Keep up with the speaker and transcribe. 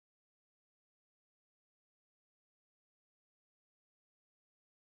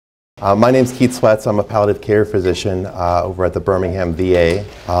My name's Keith Sweats. I'm a palliative care physician over at the Birmingham VA.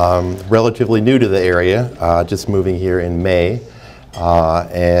 Relatively new to the area, just moving here in May,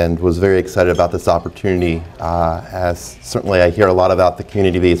 and was very excited about this opportunity, as certainly I hear a lot about the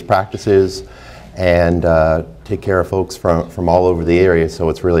community-based practices and take care of folks from all over the area, so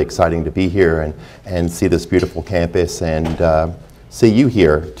it's really exciting to be here and see this beautiful campus and see you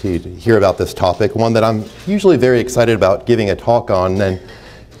here to hear about this topic, one that I'm usually very excited about giving a talk on. And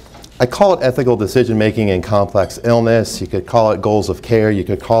I call it ethical decision making in complex illness. You could call it goals of care. You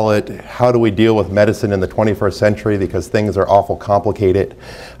could call it how do we deal with medicine in the 21st century, because things are awful complicated.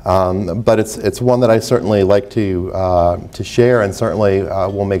 But it's one that I certainly like to share, and certainly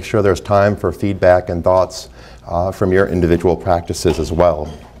we'll make sure there's time for feedback and thoughts from your individual practices as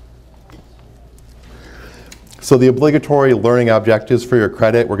well. So the obligatory learning objectives for your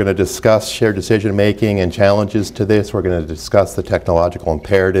credit, we're going to discuss shared decision making and challenges to this. We're going to discuss the technological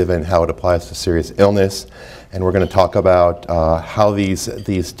imperative and how it applies to serious illness. And we're going to talk about how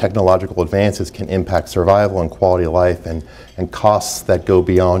these technological advances can impact survival and quality of life and costs that go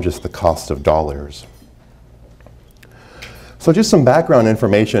beyond just the cost of dollars. So just some background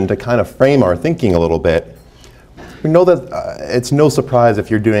information to kind of frame our thinking a little bit. We know that it's no surprise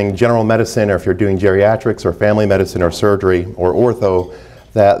if you're doing general medicine or if you're doing geriatrics or family medicine or surgery or ortho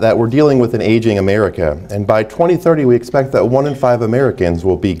that we're dealing with an aging America. And by 2030, we expect that 1 in 5 Americans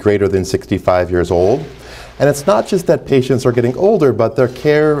will be greater than 65 years old. And it's not just that patients are getting older, but their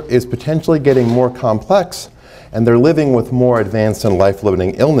care is potentially getting more complex, and they're living with more advanced and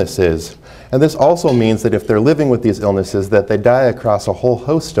life-limiting illnesses. And this also means that if they're living with these illnesses, that they die across a whole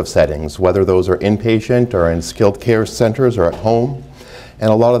host of settings, whether those are inpatient or in skilled care centers or at home. And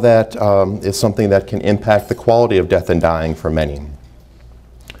a lot of that is something that can impact the quality of death and dying for many.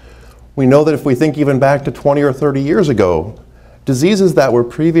 We know that if we think even back to 20 or 30 years ago, diseases that were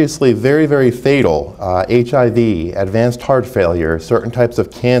previously very, very fatal, HIV, advanced heart failure, certain types of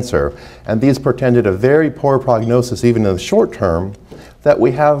cancer, and these portended a very poor prognosis even in the short term, that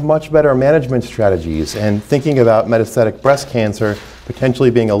we have much better management strategies, and thinking about metastatic breast cancer potentially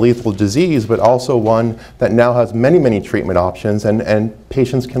being a lethal disease, but also one that now has many, many treatment options, and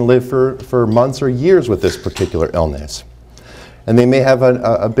patients can live for months or years with this particular illness. And they may have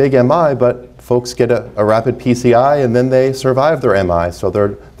a big MI, but folks get a rapid PCI and then they survive their MI, so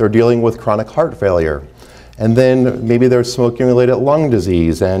they're dealing with chronic heart failure. And then maybe there's smoking-related lung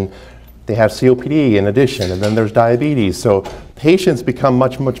disease, and they have COPD in addition, and then there's diabetes. So patients become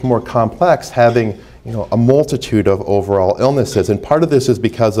much, much more complex, having a multitude of overall illnesses. And part of this is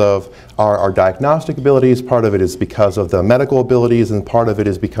because of our diagnostic abilities, part of it is because of the medical abilities, and part of it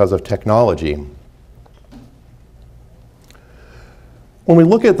is because of technology. When we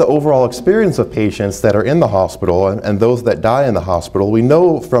look at the overall experience of patients that are in the hospital and those that die in the hospital, we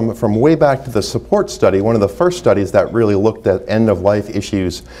know from way back to the support study, one of the first studies that really looked at end-of-life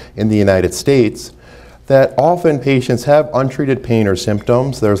issues in the United States, that often patients have untreated pain or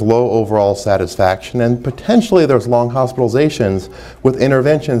symptoms, there's low overall satisfaction, and potentially there's long hospitalizations with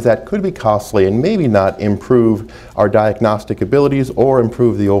interventions that could be costly and maybe not improve our diagnostic abilities or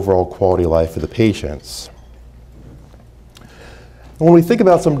improve the overall quality of life of the patients. When we think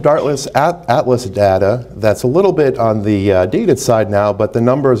about some Dartmouth Atlas data, that's a little bit on the dated side now, but the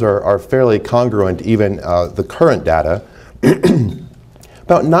numbers are fairly congruent, even the current data.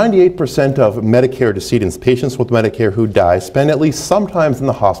 About 98% of Medicare decedents, patients with Medicare who die, spend at least some time in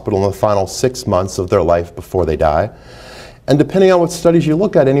the hospital in the final 6 months of their life before they die. And depending on what studies you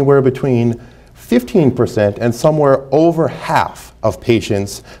look at, anywhere between 15% and somewhere over half of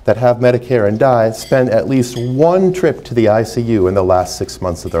patients that have Medicare and die spend at least one trip to the ICU in the last 6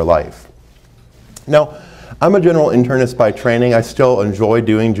 months of their life. Now, I'm a general internist by training. I still enjoy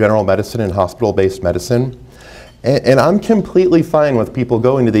doing general medicine and hospital-based medicine. And I'm completely fine with people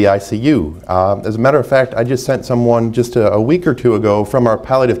going to the ICU. As a matter of fact, I just sent someone just a week or two ago from our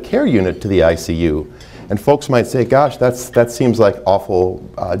palliative care unit to the ICU. And folks might say, gosh, that seems like awful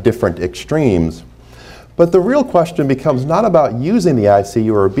different extremes. But the real question becomes not about using the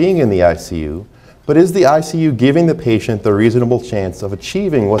ICU or being in the ICU, but is the ICU giving the patient the reasonable chance of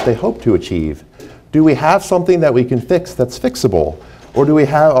achieving what they hope to achieve? Do we have something that we can fix that's fixable? Or do we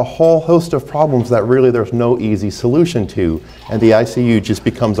have a whole host of problems that really there's no easy solution to, and the ICU just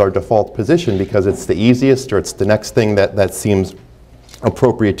becomes our default position because it's the easiest or it's the next thing that seems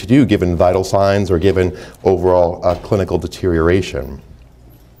appropriate to do given vital signs or given overall clinical deterioration?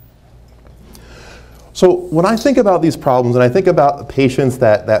 So when I think about these problems, and I think about patients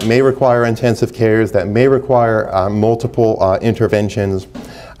that may require intensive cares, that may require multiple interventions,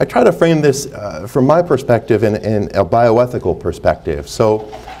 I try to frame this from my perspective in a bioethical perspective. So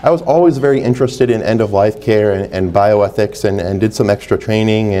I was always very interested in end-of-life care and bioethics, and did some extra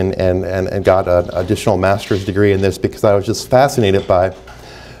training and got an additional master's degree in this because I was just fascinated by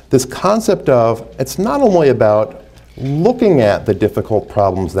this concept of it's not only about looking at the difficult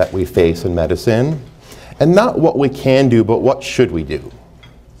problems that we face in medicine, and not what we can do, but what should we do.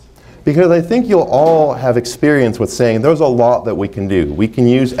 Because I think you'll all have experience with saying there's a lot that we can do. We can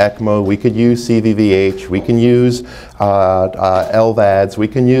use ECMO, we could use CVVH, we can use LVADs, we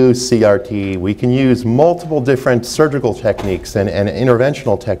can use CRT, we can use multiple different surgical techniques and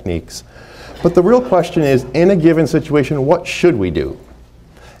interventional techniques. But the real question is, in a given situation, what should we do?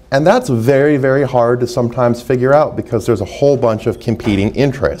 And that's very, very hard to sometimes figure out because there's a whole bunch of competing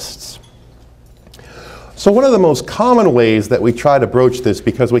interests. So one of the most common ways that we try to broach this,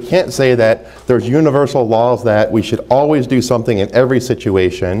 because we can't say that there's universal laws that we should always do something in every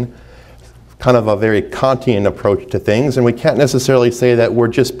situation, kind of a very Kantian approach to things, and we can't necessarily say that we're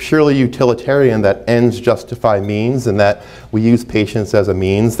just purely utilitarian, that ends justify means, and that we use patients as a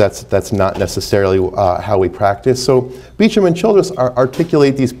means. That's not necessarily how we practice. So Beecham and Childress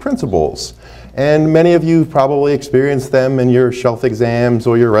articulate these principles. And many of you probably experienced them in your shelf exams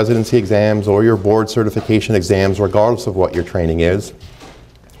or your residency exams or your board certification exams, regardless of what your training is.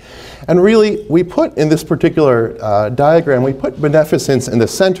 And really, we put in this particular diagram, we put beneficence in the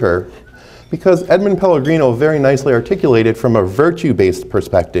center because Edmund Pellegrino very nicely articulated from a virtue-based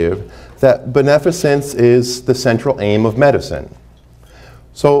perspective that beneficence is the central aim of medicine.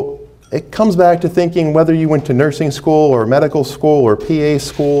 So it comes back to thinking whether you went to nursing school or medical school or PA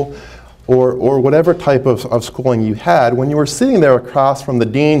school, or whatever type of schooling you had, when you were sitting there across from the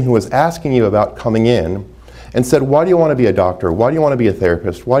dean who was asking you about coming in and said, why do you want to be a doctor? Why do you want to be a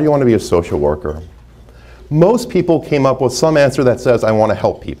therapist? Why do you want to be a social worker? Most people came up with some answer that says, I want to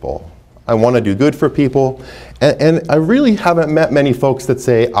help people. I want to do good for people. And I really haven't met many folks that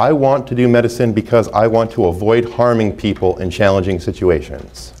say, I want to do medicine because I want to avoid harming people in challenging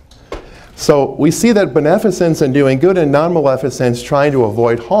situations. So we see that beneficence and doing good and non-maleficence, trying to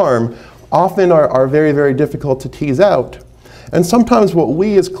avoid harm, often are very, very difficult to tease out. And sometimes what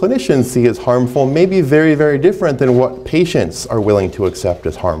we as clinicians see as harmful may be very, very different than what patients are willing to accept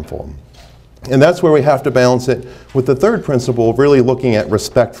as harmful. And that's where we have to balance it with the third principle, really looking at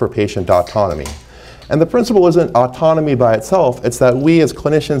respect for patient autonomy. And the principle isn't autonomy by itself, it's that we as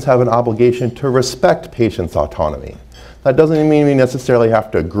clinicians have an obligation to respect patients' autonomy. That doesn't mean we necessarily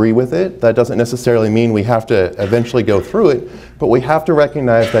have to agree with it. That doesn't necessarily mean we have to eventually go through it. But we have to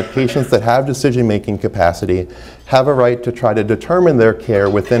recognize that patients that have decision-making capacity have a right to try to determine their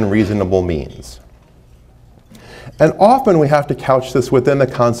care within reasonable means. And often we have to couch this within the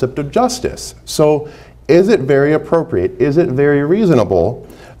concept of justice. So is it very appropriate? Is it very reasonable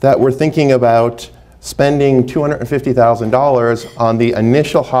that we're thinking about spending $250,000 on the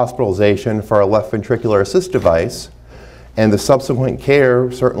initial hospitalization for a left ventricular assist device, and the subsequent care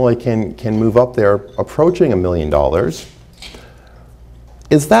certainly can move up there approaching $1 million.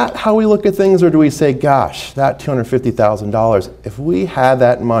 Is that how we look at things, or do we say, gosh, that $250,000, if we had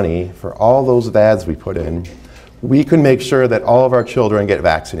that money for all those VADs we put in, we can make sure that all of our children get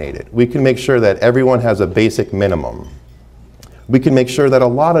vaccinated. We can make sure that everyone has a basic minimum. We can make sure that a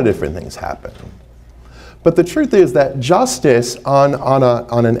lot of different things happen. But the truth is that justice on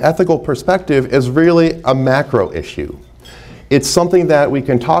an ethical perspective is really a macro issue. It's something that we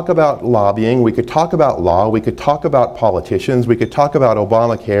can talk about lobbying, we could talk about law, we could talk about politicians, we could talk about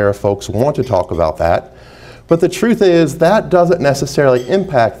Obamacare if folks want to talk about that. But the truth is that doesn't necessarily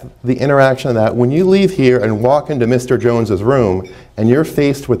impact the interaction that when you leave here and walk into Mr. Jones's room and you're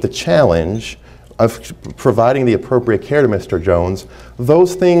faced with the challenge of providing the appropriate care to Mr. Jones,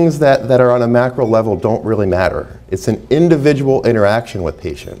 those things that are on a macro level don't really matter. It's an individual interaction with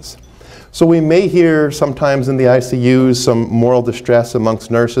patients. So we may hear sometimes in the ICUs some moral distress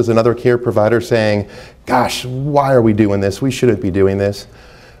amongst nurses and other care providers saying, gosh, why are we doing this? We shouldn't be doing this.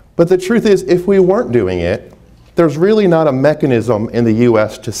 But the truth is, if we weren't doing it, there's really not a mechanism in the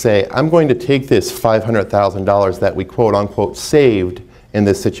US to say, I'm going to take this $500,000 that we quote unquote saved in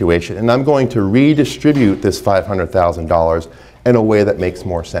this situation, and I'm going to redistribute this $500,000 in a way that makes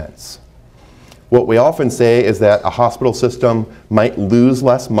more sense. What we often say is that a hospital system might lose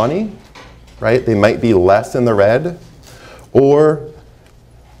less money, right? They might be less in the red, or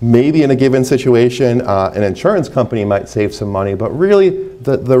maybe in a given situation, an insurance company might save some money, but really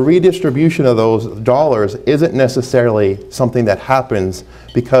the redistribution of those dollars isn't necessarily something that happens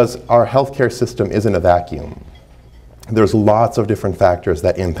because our healthcare system isn't a vacuum. There's lots of different factors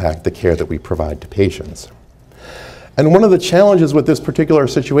that impact the care that we provide to patients. And one of the challenges with this particular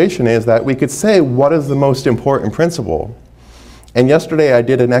situation is that we could say, what is the most important principle? And yesterday I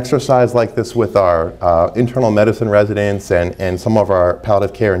did an exercise like this with our internal medicine residents and some of our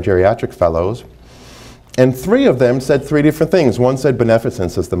palliative care and geriatric fellows. And 3 of them said 3 different things. One said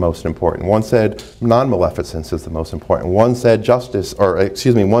beneficence is the most important. One said non-maleficence is the most important. One said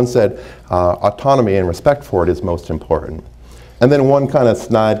one said autonomy and respect for it is most important. And then one kind of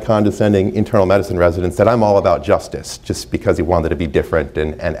snide, condescending internal medicine resident said, I'm all about justice, just because he wanted to be different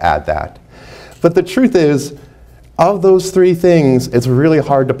and add that. But the truth is, of those 3 things, it's really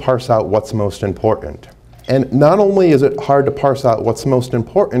hard to parse out what's most important. And not only is it hard to parse out what's most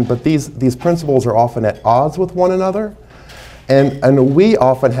important, but these principles are often at odds with one another. And we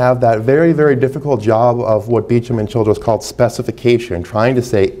often have that very, very difficult job of what Beecham and Childress called specification, trying to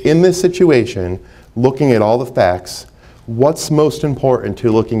say, in this situation, looking at all the facts, what's most important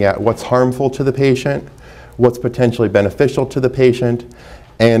to looking at what's harmful to the patient, what's potentially beneficial to the patient,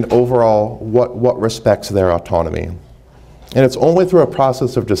 and overall, what respects their autonomy. And it's only through a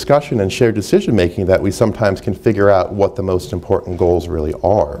process of discussion and shared decision making that we sometimes can figure out what the most important goals really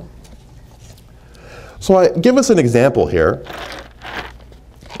are. So I give us an example here.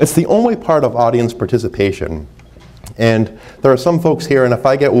 It's the only part of audience participation. And there are some folks here, and if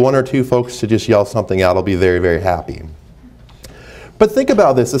I get 1 or 2 folks to just yell something out, I'll be very, very happy. But think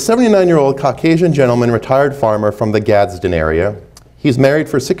about this, a 79-year-old Caucasian gentleman, retired farmer from the Gadsden area. He's married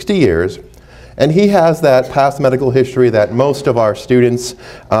for 60 years, and he has that past medical history that most of our students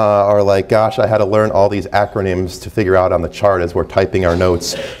are like, gosh, I had to learn all these acronyms to figure out on the chart as we're typing our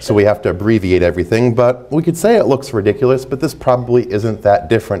notes, so we have to abbreviate everything. But we could say it looks ridiculous, but this probably isn't that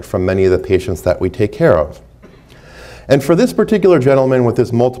different from many of the patients that we take care of. And for this particular gentleman with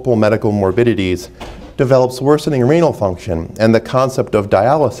his multiple medical morbidities, develops worsening renal function, and the concept of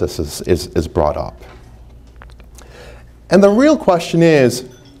dialysis is brought up. And the real question is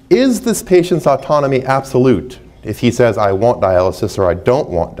this patient's autonomy absolute if he says, I want dialysis or I don't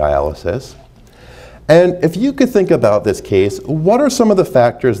want dialysis? And if you could think about this case, what are some of the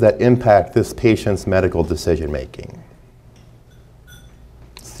factors that impact this patient's medical decision making?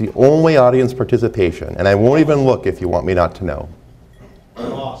 It's the only audience participation, and I won't even look if you want me not to know.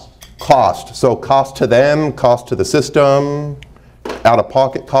 Cost. Cost. So cost to them, cost to the system,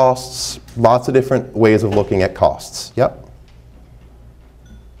 out-of-pocket costs, lots of different ways of looking at costs. Yep.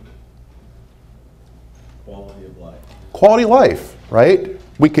 Quality of life. Quality of life, right?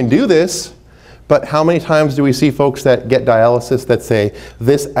 We can do this, but how many times do we see folks that get dialysis that say,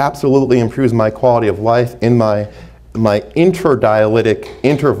 this absolutely improves my quality of life in my interdialytic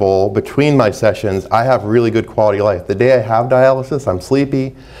interval between my sessions, I have really good quality of life. The day I have dialysis, I'm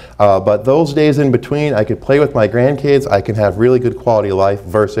sleepy, but those days in between, I could play with my grandkids, I can have really good quality of life,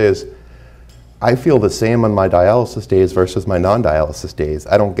 versus I feel the same on my dialysis days versus my non-dialysis days.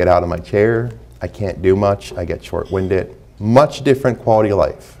 I don't get out of my chair, I can't do much, I get short-winded. Much different quality of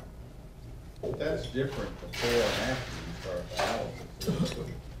life. That's different before and after you start dialysis.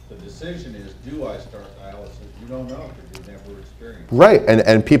 The decision is, do I start dialysis? You don't know because you've never experienced it. Right,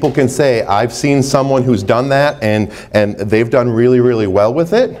 and people can say, I've seen someone who's done that and they've done really, really well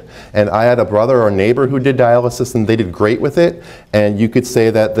with it. And I had a brother or neighbor who did dialysis and they did great with it. And you could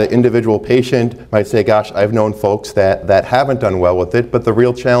say that the individual patient might say, gosh, I've known folks that haven't done well with it. But the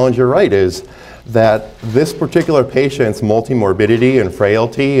real challenge, you're right, is that this particular patient's multimorbidity and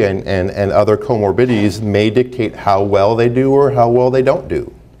frailty and other comorbidities may dictate how well they do or how well they don't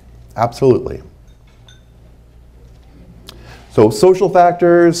do. Absolutely. So social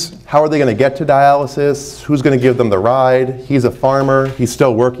factors, how are they going to get to dialysis? Who's going to give them the ride? He's a farmer, he's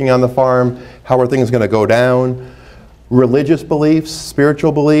still working on the farm. How are things going to go down? Religious beliefs,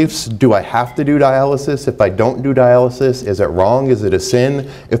 spiritual beliefs. Do I have to do dialysis? If I don't do dialysis, is it wrong? Is it a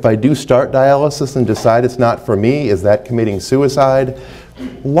sin? If I do start dialysis and decide it's not for me, is that committing suicide?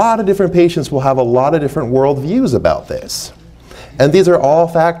 A lot of different patients will have a lot of different worldviews about this. And these are all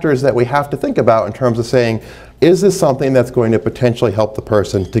factors that we have to think about in terms of saying, is this something that's going to potentially help the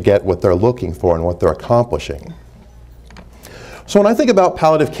person to get what they're looking for and what they're accomplishing? So when I think about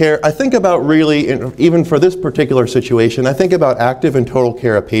palliative care, I think about really, even for this particular situation, I think about active and total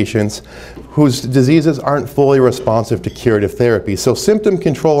care of patients whose diseases aren't fully responsive to curative therapy. So symptom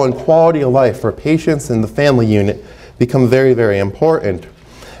control and quality of life for patients in the family unit become very, very important.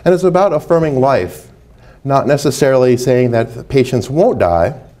 And it's about affirming life, not necessarily saying that patients won't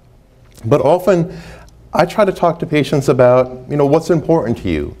die, but often I try to talk to patients about, what's important to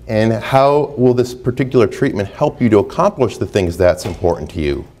you and how will this particular treatment help you to accomplish the things that's important to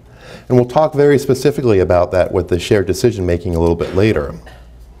you. And we'll talk very specifically about that with the shared decision making a little bit later.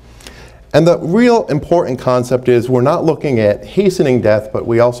 And the real important concept is we're not looking at hastening death, but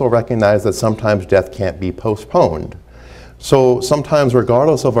we also recognize that sometimes death can't be postponed. So sometimes,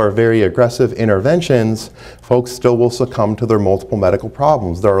 regardless of our very aggressive interventions, folks still will succumb to their multiple medical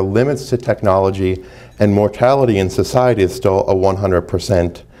problems. There are limits to technology, and mortality in society is still a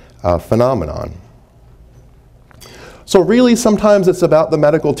 100% phenomenon. So really, sometimes it's about the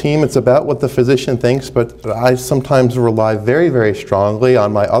medical team, it's about what the physician thinks, but I sometimes rely very, very strongly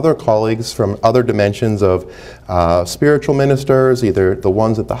on my other colleagues from other dimensions of spiritual ministers, either the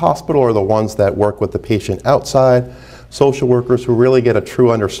ones at the hospital or the ones that work with the patient outside, social workers who really get a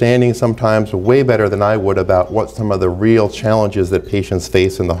true understanding sometimes way better than I would about what some of the real challenges that patients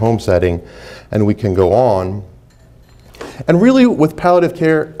face in the home setting, and we can go on. And really, with palliative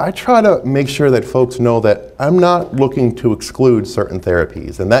care, I try to make sure that folks know that I'm not looking to exclude certain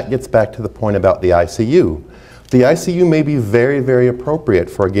therapies. And that gets back to the point about the ICU. The ICU may be very, very appropriate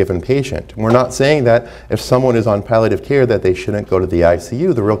for a given patient. We're not saying that if someone is on palliative care that they shouldn't go to the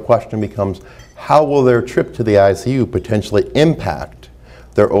ICU. The real question becomes, how will their trip to the ICU potentially impact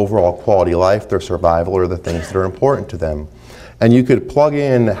their overall quality of life, their survival, or the things that are important to them? And you could plug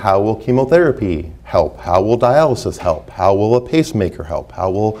in, how will chemotherapy help? How will dialysis help? How will a pacemaker help?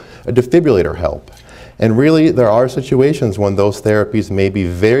 How will a defibrillator help? And really, there are situations when those therapies may be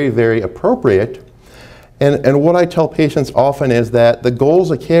very, very appropriate. And what I tell patients often is that the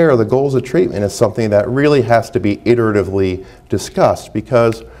goals of care or the goals of treatment is something that really has to be iteratively discussed,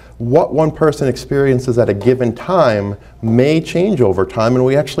 because what one person experiences at a given time may change over time, and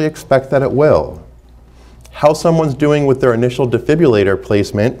we actually expect that it will. How someone's doing with their initial defibrillator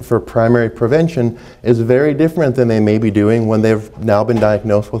placement for primary prevention is very different than they may be doing when they've now been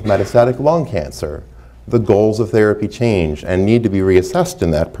diagnosed with metastatic lung cancer. The goals of therapy change and need to be reassessed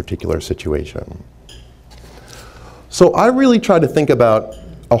in that particular situation. So I really try to think about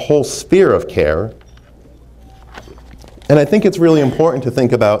a whole sphere of care, and I think it's really important to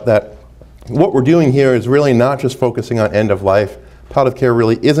think about that what we're doing here is really not just focusing on end of life. Palliative care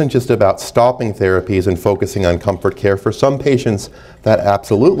really isn't just about stopping therapies and focusing on comfort care. For some patients, that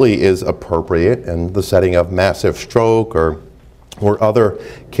absolutely is appropriate in the setting of massive stroke or other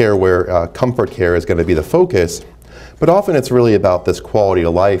care where comfort care is going to be the focus. But often it's really about this quality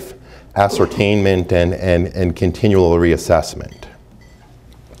of life ascertainment and continual reassessment.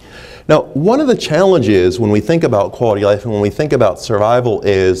 Now, one of the challenges when we think about quality of life and when we think about survival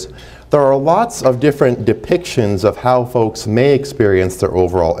is there are lots of different depictions of how folks may experience their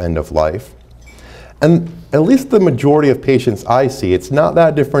overall end of life. And at least the majority of patients I see, it's not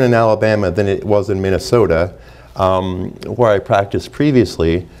that different in Alabama than it was in Minnesota, where I practiced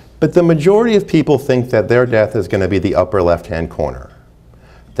previously, but the majority of people think that their death is going to be the upper left-hand corner.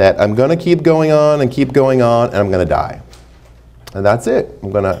 That I'm going to keep going on and keep going on, and I'm going to die. And that's it.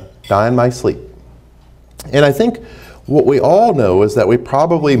 I'm going to die in my sleep. And I think what we all know is that we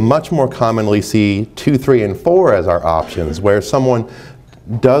probably much more commonly see 2, 3, and 4 as our options, where someone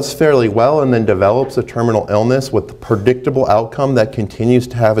does fairly well and then develops a terminal illness with a predictable outcome that continues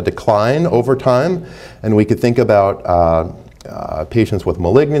to have a decline over time. And we could think about patients with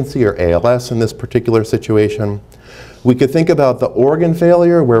malignancy or ALS in this particular situation. We could think about the organ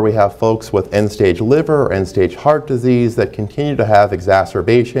failure, where we have folks with end-stage liver or end-stage heart disease that continue to have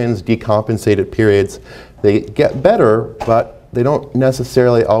exacerbations, decompensated periods. They get better, but they don't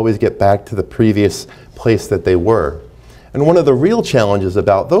necessarily always get back to the previous place that they were. And one of the real challenges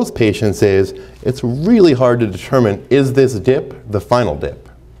about those patients is it's really hard to determine, is this dip the final dip?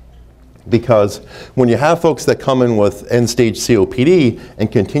 Because when you have folks that come in with end-stage COPD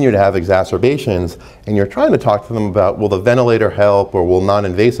and continue to have exacerbations, and you're trying to talk to them about, will the ventilator help or will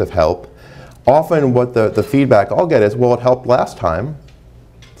non-invasive help, often what the feedback I'll get is, well, it helped last time,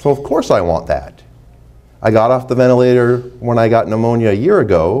 so of course I want that. I got off the ventilator when I got pneumonia a year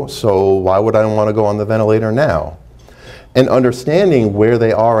ago, so why would I want to go on the ventilator now? And understanding where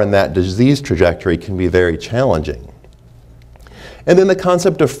they are in that disease trajectory can be very challenging. And then the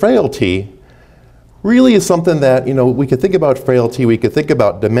concept of frailty really is something that, we could think about frailty, we could think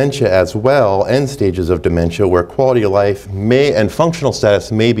about dementia as well, end stages of dementia, where quality of life and functional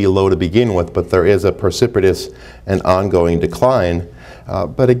status may be low to begin with, but there is a precipitous and ongoing decline.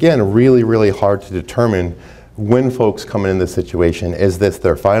 But again, really, really hard to determine when folks come in this situation. Is this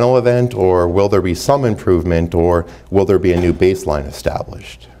their final event, or will there be some improvement, or will there be a new baseline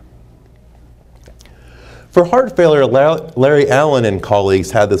established? For heart failure, Larry Allen and colleagues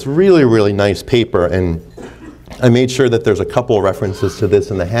had this really, really nice paper, and I made sure that there's a couple references to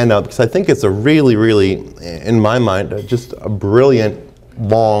this in the handout because I think it's a really, really, in my mind, just a brilliant,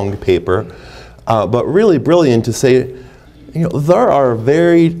 long paper, but really brilliant to say, There are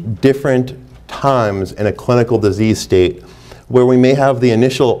very different times in a clinical disease state where we may have the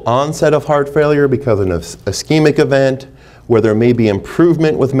initial onset of heart failure because of an ischemic event, where there may be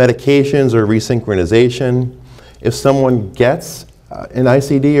improvement with medications or resynchronization. If someone gets an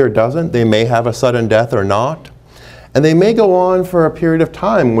ICD or doesn't, they may have a sudden death or not. And they may go on for a period of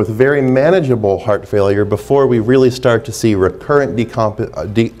time with very manageable heart failure before we really start to see recurrent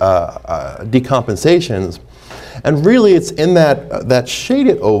decompensations. And really it's in that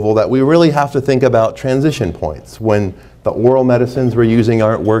shaded oval that we really have to think about transition points, when the oral medicines we're using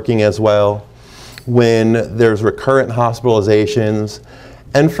aren't working as well, when there's recurrent hospitalizations.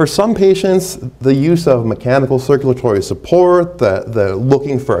 And for some patients, the use of mechanical circulatory support, the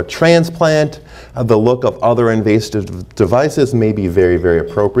looking for a transplant, the look of other invasive devices may be very, very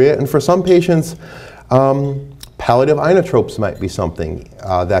appropriate. And for some patients, palliative inotropes might be something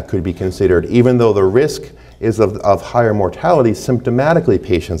that could be considered. Even though the risk is of higher mortality, symptomatically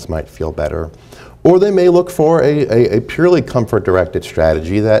patients might feel better. Or they may look for a purely comfort-directed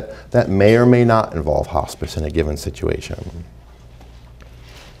strategy that may or may not involve hospice in a given situation.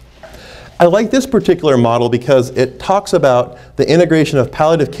 I like this particular model because it talks about the integration of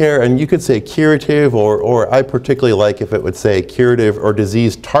palliative care, and you could say curative, or I particularly like if it would say curative or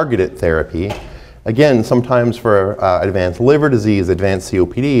disease-targeted therapy. Again, sometimes for advanced liver disease, advanced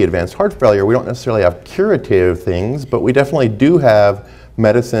COPD, advanced heart failure, we don't necessarily have curative things, but we definitely do have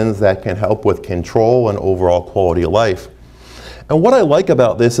medicines that can help with control and overall quality of life. And what I like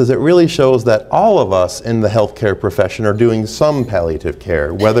about this is it really shows that all of us in the healthcare profession are doing some palliative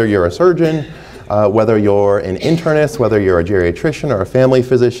care, whether you're a surgeon, whether you're an internist, whether you're a geriatrician or a family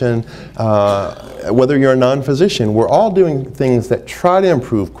physician, whether you're a non-physician. We're all doing things that try to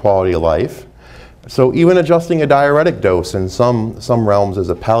improve quality of life. So even adjusting a diuretic dose in some realms is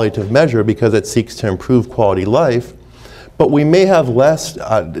a palliative measure because it seeks to improve quality of life. But we may have less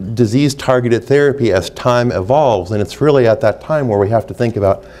disease-targeted therapy as time evolves, and it's really at that time where we have to think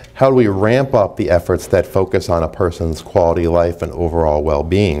about how do we ramp up the efforts that focus on a person's quality of life and overall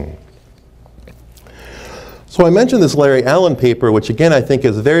well-being. So I mentioned this Larry Allen paper, which again I think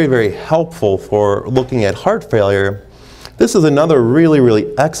is very, very helpful for looking at heart failure. This is another really,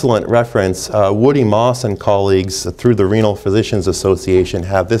 really excellent reference. Woody Moss and colleagues through the Renal Physicians Association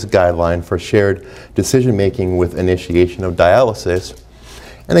have this guideline for shared decision-making with initiation of dialysis.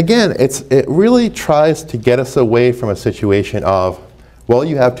 And again, it really tries to get us away from a situation of, well,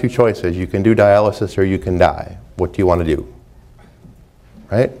 you have two choices. You can do dialysis or you can die. What do you want to do?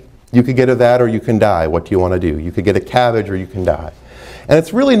 Right? You could get a that or you can die. What do you want to do? You could get a CABG or you can die. And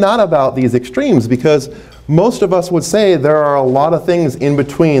it's really not about these extremes, because most of us would say there are a lot of things in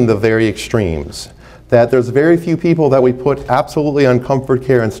between the very extremes. That there's very few people that we put absolutely on comfort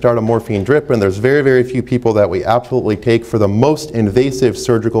care and start a morphine drip, and there's very, very few people that we absolutely take for the most invasive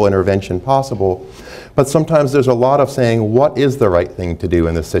surgical intervention possible. But sometimes there's a lot of saying, what is the right thing to do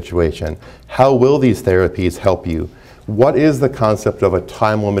in this situation? How will these therapies help you? What is the concept of a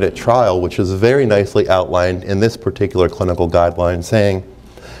time-limited trial, which is very nicely outlined in this particular clinical guideline, saying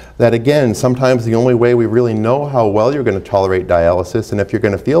that again, sometimes the only way we really know how well you're going to tolerate dialysis and if you're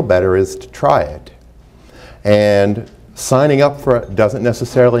going to feel better is to try it. And signing up for it doesn't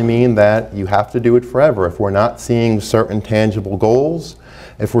necessarily mean that you have to do it forever. If we're not seeing certain tangible goals,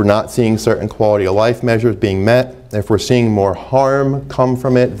 if we're not seeing certain quality of life measures being met, if we're seeing more harm come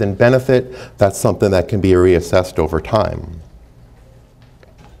from it than benefit, that's something that can be reassessed over time.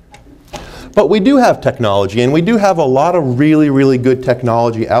 But we do have technology, and we do have a lot of really, really good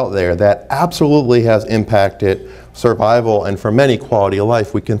technology out there that absolutely has impacted survival and for many quality of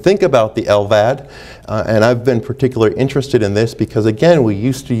life. We can think about the LVAD, and I've been particularly interested in this because again, we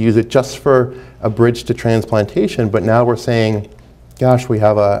used to use it just for a bridge to transplantation, but now we're saying, gosh, we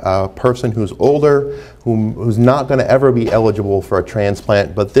have a person who's older, who's not going to ever be eligible for a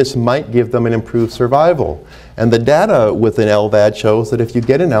transplant, but this might give them an improved survival. And the data with an LVAD shows that if you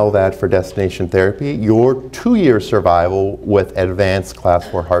get an LVAD for destination therapy, your 2-year survival with advanced class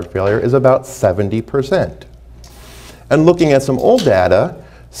 4 heart failure is about 70%. And looking at some old data,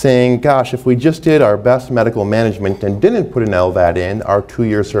 saying, gosh, if we just did our best medical management and didn't put an LVAD in, our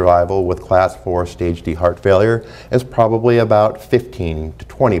 2-year survival with class 4 stage D heart failure is probably about 15 to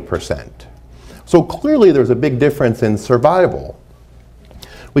 20%. So clearly there's a big difference in survival.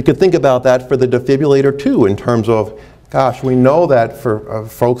 We could think about that for the defibrillator too, in terms of, gosh, we know that for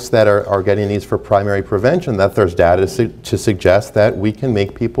folks that are getting these for primary prevention, that there's data to suggest that we can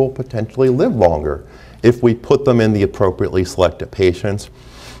make people potentially live longer if we put them in the appropriately selected patients.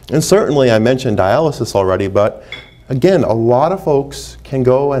 And certainly I mentioned dialysis already, but again, a lot of folks can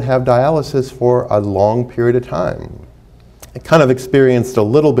go and have dialysis for a long period of time. kind of experienced a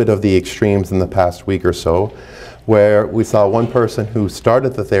little bit of the extremes in the past week or so, where we saw one person who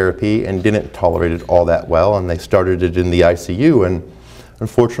started the therapy and didn't tolerate it all that well, and they started it in the ICU. And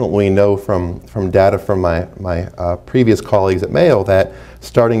unfortunately, we know from data from my previous colleagues at Mayo that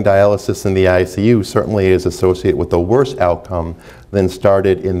starting dialysis in the ICU certainly is associated with a worse outcome than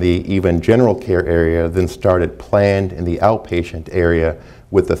started in the even general care area, than started planned in the outpatient area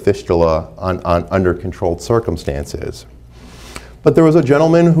with the fistula on under controlled circumstances. But there was a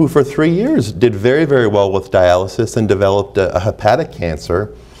gentleman who for 3 years did very, very well with dialysis and developed a hepatic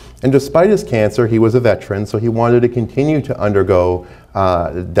cancer. And despite his cancer, he was a veteran, so he wanted to continue to undergo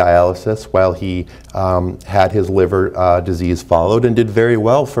dialysis while he had his liver disease followed, and did very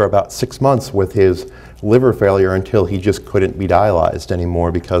well for about 6 months with his liver failure until he just couldn't be dialyzed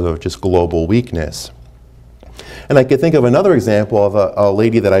anymore because of just global weakness. And I could think of another example of a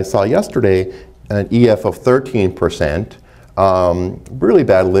lady that I saw yesterday, an EF of 13%, really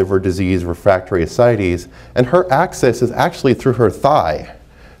bad liver disease, refractory ascites, and her access is actually through her thigh,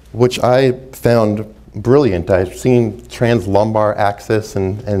 which I found brilliant. I've seen translumbar access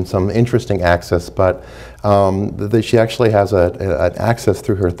and some interesting access, but she actually has an access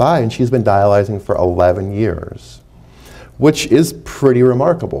through her thigh, and she's been dialyzing for 11 years, which is pretty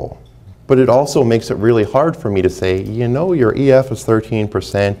remarkable. But it also makes it really hard for me to say, you know, your EF is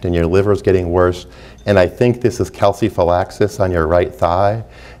 13% and your liver is getting worse, and I think this is calciphylaxis on your right thigh,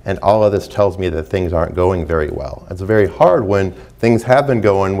 and all of this tells me that things aren't going very well. It's very hard when things have been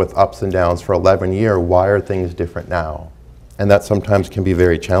going with ups and downs for 11 years. Why are things different now? And that sometimes can be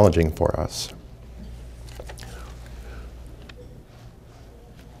very challenging for us.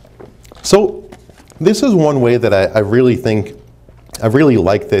 So this is one way that I really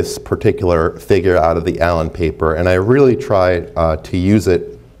like this particular figure out of the Allen paper, and I really try to use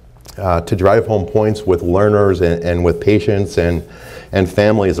it to drive home points with learners and with patients and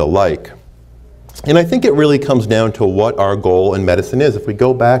families alike. And I think it really comes down to what our goal in medicine is. If we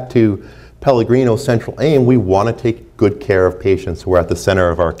go back to Pellegrino's central aim, we want to take good care of patients who are at the center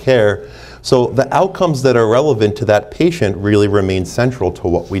of our care. So the outcomes that are relevant to that patient really remain central to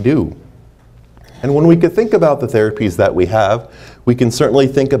what we do. And when we could think about the therapies that we have, we can certainly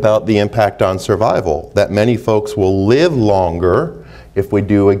think about the impact on survival, that many folks will live longer if we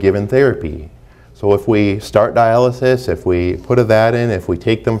do a given therapy. So if we start dialysis, if we put a VAD in, if we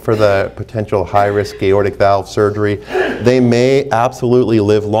take them for the potential high-risk aortic valve surgery, they may absolutely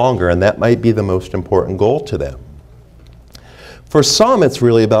live longer, and that might be the most important goal to them. For some, it's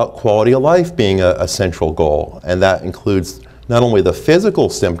really about quality of life being a central goal, and that includes not only the physical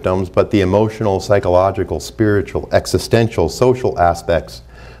symptoms, but the emotional, psychological, spiritual, existential, social aspects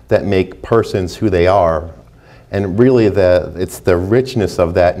that make persons who they are. And really, it's the richness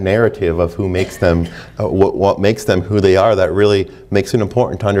of that narrative of who makes them, what makes them who they are, that really makes it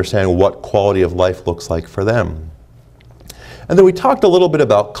important to understand what quality of life looks like for them. And then we talked a little bit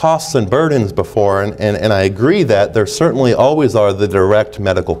about costs and burdens before, and I agree that there certainly always are the direct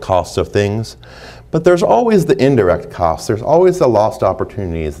medical costs of things, but there's always the indirect costs. There's always the lost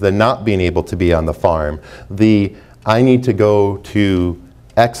opportunities, the not being able to be on the farm, the I need to go to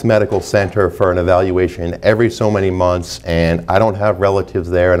X medical center for an evaluation every so many months, and I don't have relatives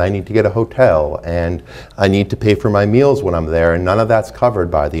there, and I need to get a hotel, and I need to pay for my meals when I'm there, and none of that's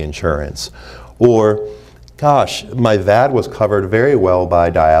covered by the insurance. Or, gosh, my VAD was covered very well by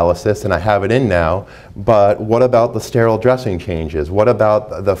dialysis, and I have it in now, but what about the sterile dressing changes? What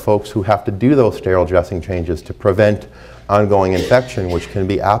about the folks who have to do those sterile dressing changes to prevent ongoing infection, which can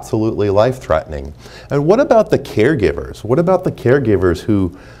be absolutely life-threatening? And what about the caregivers? What about the caregivers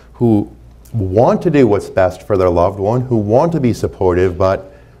who want to do what's best for their loved one, who want to be supportive,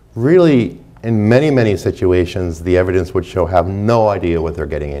 but really, in many, many situations, the evidence would show have no idea what they're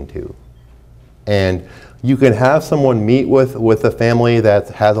getting into? And you can have someone meet with a family that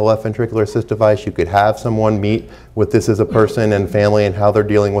has a left ventricular assist device. You could have someone meet with this as a person and family and how they're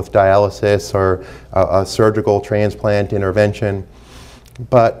dealing with dialysis or a surgical transplant intervention.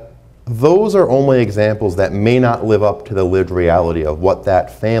 But those are only examples that may not live up to the lived reality of what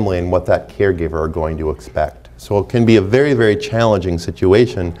that family and what that caregiver are going to expect. So it can be a very, very challenging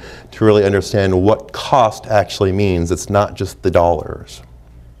situation to really understand what cost actually means. It's not just the dollars.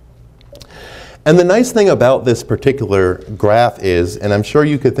 And the nice thing about this particular graph is, and I'm sure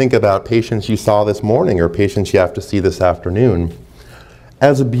you could think about patients you saw this morning or patients you have to see this afternoon,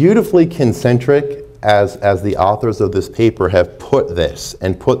 as beautifully concentric as the authors of this paper have put this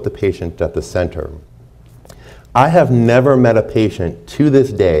and put the patient at the center. I have never met a patient to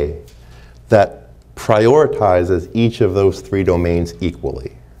this day that prioritizes each of those three domains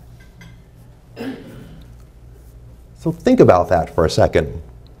equally. So think about that for a second.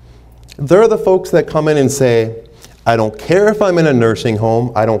 They're the folks that come in and say, I don't care if I'm in a nursing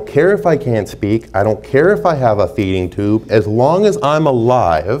home, I don't care if I can't speak, I don't care if I have a feeding tube, as long as I'm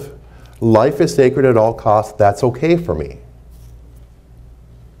alive, life is sacred at all costs, that's okay for me.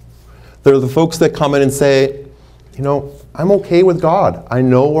 They're the folks that come in and say, you know, I'm okay with God. I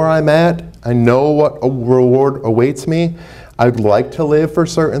know where I'm at, I know what a reward awaits me. I'd like to live for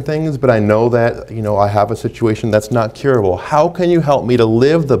certain things, but I know that, you know, I have a situation that's not curable. How can you help me to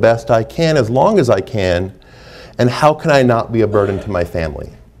live the best I can as long as I can? And how can I not be a burden to my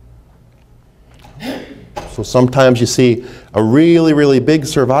family? So sometimes you see a really, really big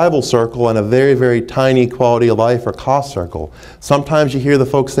survival circle and a very, very tiny quality of life or cost circle. Sometimes you hear the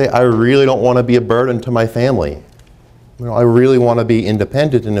folks say, I really don't want to be a burden to my family. You know, I really want to be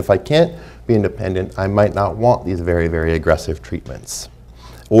independent, and if I can't be independent, I might not want these very, very aggressive treatments,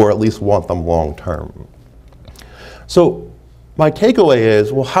 or at least want them long term. So my takeaway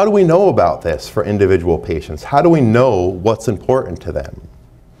is, well, how do we know about this for individual patients? How do we know what's important to them?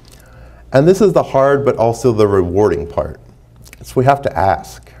 And this is the hard but also the rewarding part. So we have to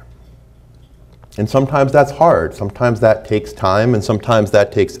ask. And sometimes that's hard. Sometimes that takes time, and sometimes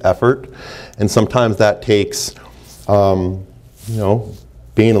that takes effort, and sometimes that takes you know,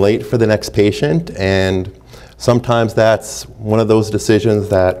 being late for the next patient, and sometimes that's one of those decisions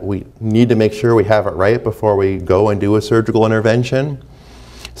that we need to make sure we have it right before we go and do a surgical intervention.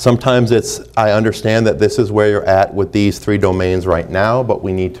 Sometimes it's, I understand that this is where you're at with these 3 domains right now, but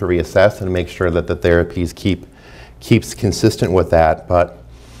we need to reassess and make sure that the therapies keeps consistent with that. But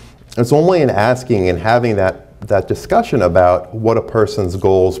it's only in asking and having that discussion about what a person's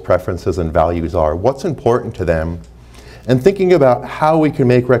goals, preferences, and values are, what's important to them, and thinking about how we can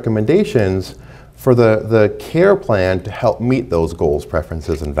make recommendations for the care plan to help meet those goals,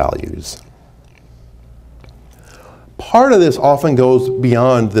 preferences, and values. Part of this often goes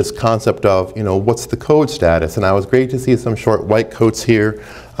beyond this concept of, you know, what's the code status? And I was great to see some short white coats here.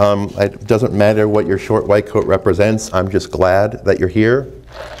 It doesn't matter what your short white coat represents. I'm just glad that you're here.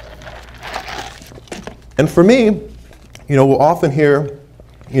 And for me, you know, we'll often hear,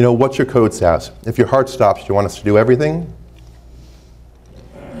 you know, what's your code status? If your heart stops, do you want us to do everything?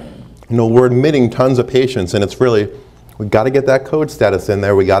 You know, we're admitting tons of patients, and it's really, we've got to get that code status in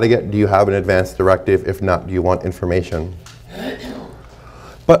there. We got to get, do you have an advanced directive? If not, do you want information?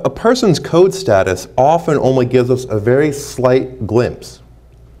 But a person's code status often only gives us a very slight glimpse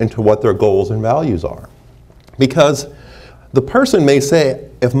into what their goals and values are. Because the person may say,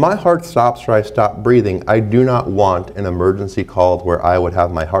 if my heart stops or I stop breathing, I do not want an emergency called where I would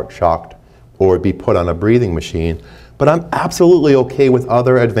have my heart shocked or be put on a breathing machine. But I'm absolutely okay with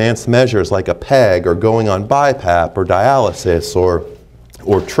other advanced measures like a PEG or going on BiPAP or dialysis or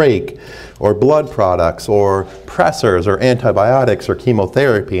trach or blood products or pressors or antibiotics or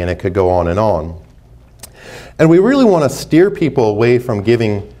chemotherapy, and it could go on and on. And we really want to steer people away from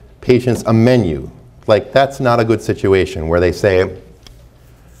giving patients a menu. Like, that's not a good situation where they say,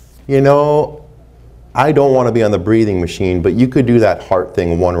 you know, I don't want to be on the breathing machine, but you could do that heart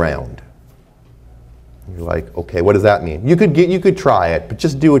thing 1 round. You're like, okay, what does that mean? You could try it, but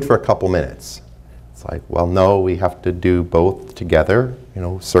just do it for a couple minutes. It's like, well, no, we have to do both together, you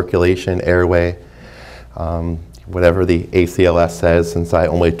know, circulation, airway, whatever the ACLS says, since I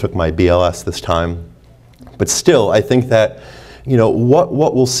only took my BLS this time. But still, I think that, you know, what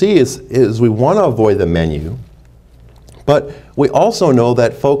we'll see is we want to avoid the menu, but we also know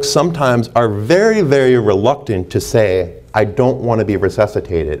that folks sometimes are very, very reluctant to say, I don't want to be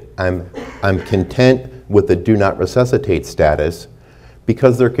resuscitated. I'm content with the do not resuscitate status,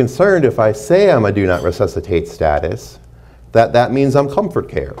 because they're concerned if I say I'm a do not resuscitate status, that means I'm comfort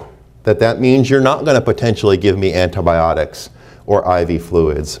care. That means you're not going to potentially give me antibiotics or IV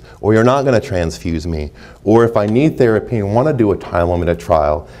fluids, or you're not going to transfuse me, or if I need therapy and want to do a time-limited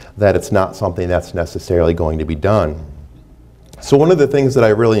trial, that it's not something that's necessarily going to be done. So one of the things that I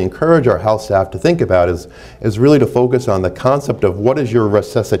really encourage our health staff to think about is really to focus on the concept of what is your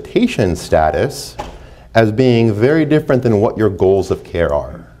resuscitation status as being very different than what your goals of care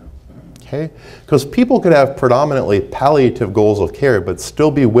are. Okay? Because people could have predominantly palliative goals of care but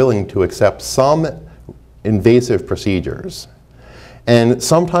still be willing to accept some invasive procedures. And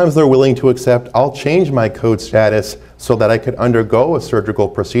sometimes they're willing to accept, I'll change my code status so that I could undergo a surgical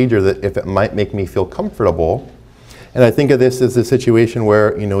procedure that if it might make me feel comfortable. And I think of this as a situation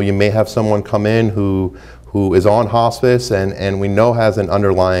where, you know, you may have someone come in who is on hospice and we know has an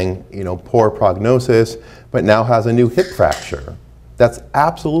underlying, you know, poor prognosis, but now has a new hip fracture. That's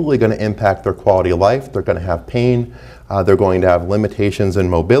absolutely going to impact their quality of life. They're going to have pain. They're going to have limitations in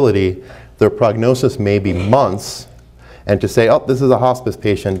mobility. Their prognosis may be months And to say, oh, this is a hospice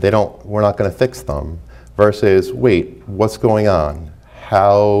patient, we're not going to fix them, versus, wait, what's going on?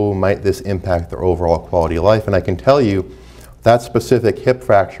 How might this impact their overall quality of life? And I can tell you, that specific hip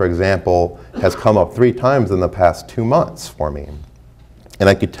fracture example has come up 3 times in the past 2 months for me. And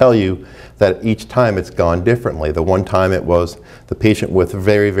I could tell you that each time it's gone differently. The one time it was the patient with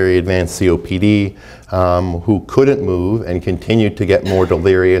very, very advanced COPD who couldn't move and continued to get more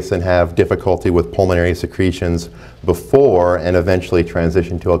delirious and have difficulty with pulmonary secretions before and eventually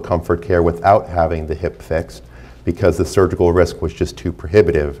transitioned to a comfort care without having the hip fixed because the surgical risk was just too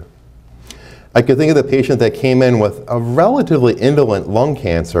prohibitive. I could think of the patient that came in with a relatively indolent lung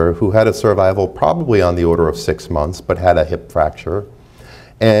cancer who had a survival probably on the order of 6 months but had a hip fracture.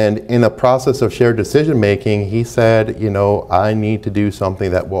 And in a process of shared decision making, he said, you know, I need to do something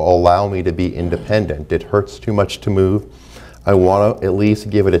that will allow me to be independent. It hurts too much to move. I want to at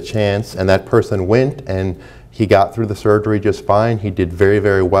least give it a chance. And that person went and he got through the surgery just fine. He did very,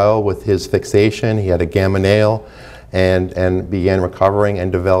 very well with his fixation. He had a gamma nail and began recovering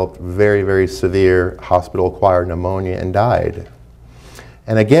and developed very, very severe hospital-acquired pneumonia and died.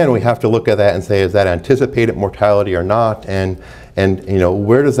 And again, we have to look at that and say, is that anticipated mortality or not? And you know,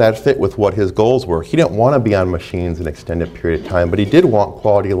 where does that fit with what his goals were? He didn't want to be on machines an extended period of time, but he did want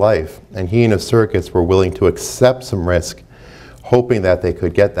quality of life. And he and his surrogates were willing to accept some risk, hoping that they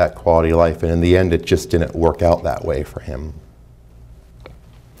could get that quality of life. And in the end, it just didn't work out that way for him.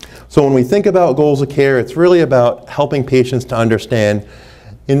 So when we think about goals of care, it's really about helping patients to understand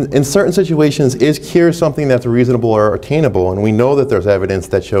in certain situations, is cure something that's reasonable or attainable? And we know that there's evidence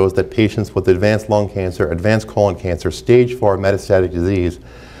that shows that patients with advanced lung cancer, advanced colon cancer, stage 4 metastatic disease,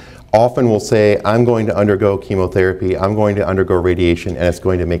 often will say, I'm going to undergo chemotherapy, I'm going to undergo radiation, and it's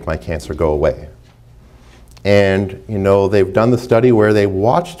going to make my cancer go away. And you know, they've done the study where they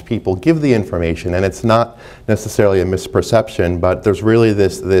watched people give the information, and it's not necessarily a misperception, but there's really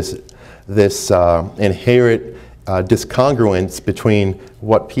this inherent discongruence between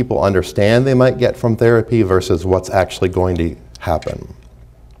what people understand they might get from therapy versus what's actually going to happen.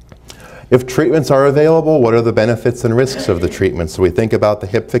 If treatments are available, what are the benefits and risks of the treatment? So we think about the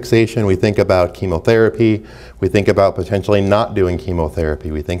hip fixation, we think about chemotherapy, we think about potentially not doing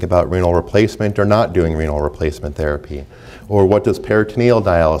chemotherapy, we think about renal replacement or not doing renal replacement therapy. Or what does peritoneal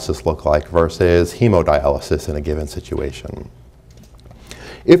dialysis look like versus hemodialysis in a given situation?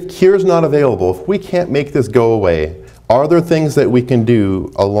 If cure is not available, if we can't make this go away, are there things that we can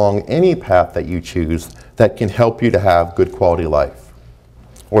do along any path that you choose that can help you to have good quality life?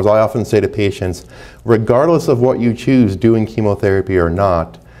 Or as I often say to patients, regardless of what you choose, doing chemotherapy or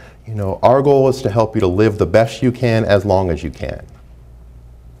not, you know, our goal is to help you to live the best you can as long as you can.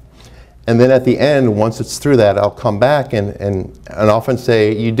 And then at the end, once it's through that, I'll come back and often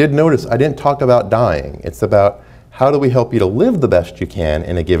say, you did notice I didn't talk about dying. It's about how do we help you to live the best you can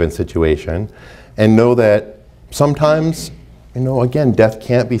in a given situation, and know that sometimes, you know, again, death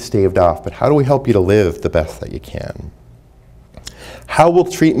can't be staved off, but how do we help you to live the best that you can? How will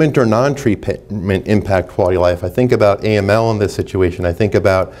treatment or non-treatment impact quality of life? I think about AML in this situation. I think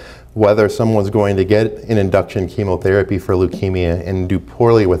about whether someone's going to get an induction chemotherapy for leukemia and do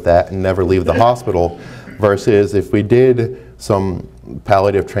poorly with that and never leave the hospital, versus if we did some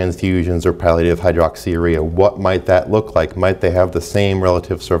palliative transfusions or palliative hydroxyurea, what might that look like? Might they have the same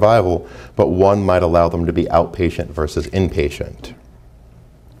relative survival, but one might allow them to be outpatient versus inpatient?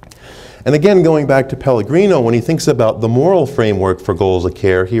 And again, going back to Pellegrino, when he thinks about the moral framework for goals of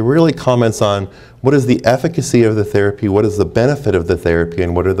care, he really comments on what is the efficacy of the therapy, what is the benefit of the therapy,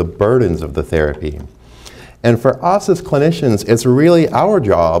 and what are the burdens of the therapy. And for us as clinicians, it's really our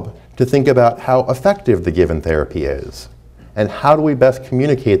job to think about how effective the given therapy is. And how do we best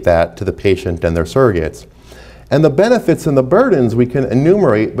communicate that to the patient and their surrogates? And the benefits and the burdens we can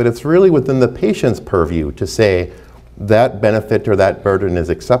enumerate, but it's really within the patient's purview to say that benefit or that burden is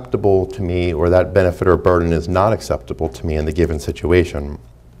acceptable to me, or that benefit or burden is not acceptable to me in the given situation.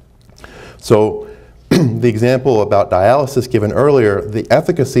 So the example about dialysis given earlier, the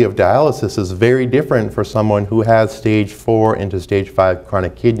efficacy of dialysis is very different for someone who has stage 4 into stage 5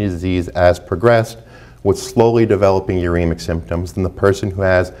 chronic kidney disease as progressed, with slowly developing uremic symptoms, than the person who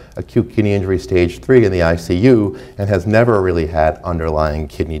has acute kidney injury stage 3 in the ICU and has never really had underlying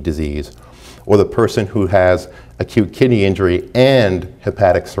kidney disease. Or the person who has acute kidney injury and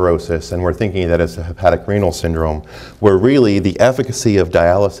hepatic cirrhosis, and we're thinking that it's a hepatic renal syndrome, where really the efficacy of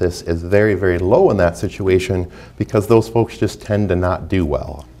dialysis is very, very low in that situation because those folks just tend to not do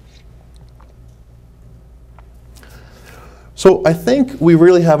well. So I think we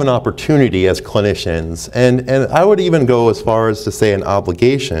really have an opportunity as clinicians, and I would even go as far as to say an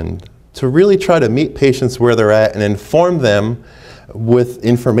obligation, to really try to meet patients where they're at and inform them with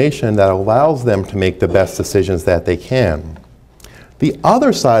information that allows them to make the best decisions that they can. The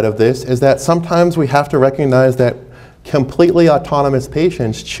other side of this is that sometimes we have to recognize that completely autonomous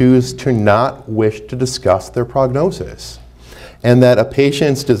patients choose to not wish to discuss their prognosis. And that a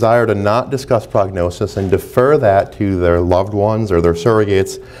patient's desire to not discuss prognosis and defer that to their loved ones or their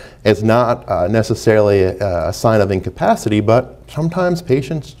surrogates is not necessarily a sign of incapacity, but sometimes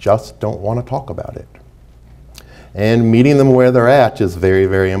patients just don't want to talk about it. And meeting them where they're at is very,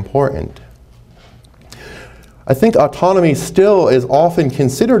 very important. I think autonomy still is often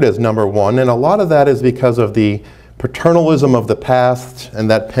considered as number one, and a lot of that is because of the paternalism of the past and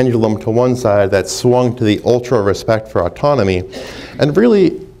that pendulum to one side that swung to the ultra respect for autonomy. And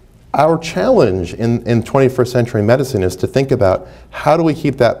really, our challenge in 21st century medicine is to think about how do we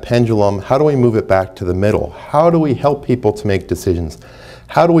keep that pendulum, how do we move it back to the middle? How do we help people to make decisions?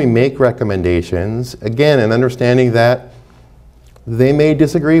 How do we make recommendations? Again, in understanding that they may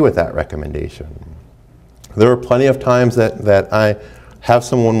disagree with that recommendation. There are plenty of times that I have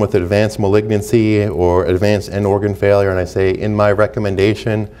someone with advanced malignancy or advanced end organ failure, and I say, in my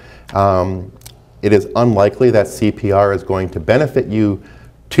recommendation, it is unlikely that CPR is going to benefit you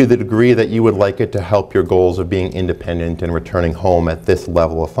to the degree that you would like it to help your goals of being independent and returning home at this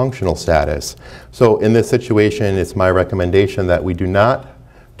level of functional status. So in this situation, it's my recommendation that we do not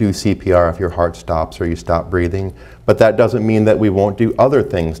do CPR if your heart stops or you stop breathing, but that doesn't mean that we won't do other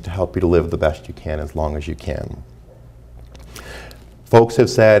things to help you to live the best you can as long as you can. Folks have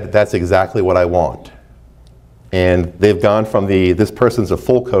said, that's exactly what I want. And they've gone from this person's a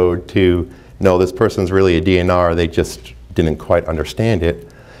full code to, no, this person's really a DNR, they just didn't quite understand it.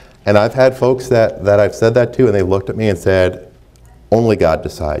 And I've had folks that I've said that to, and they looked at me and said, only God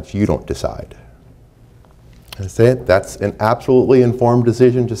decides, you don't decide. I say, that's an absolutely informed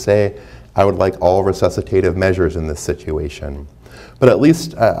decision to say, I would like all resuscitative measures in this situation. But at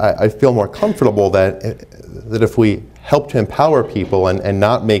least I feel more comfortable that if we help to empower people and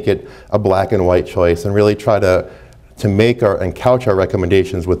not make it a black and white choice and really try to make and couch our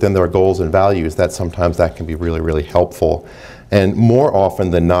recommendations within their goals and values, that sometimes that can be really, really helpful. And more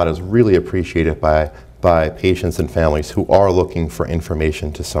often than not is really appreciated by patients and families who are looking for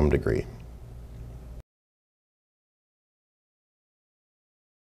information to some degree.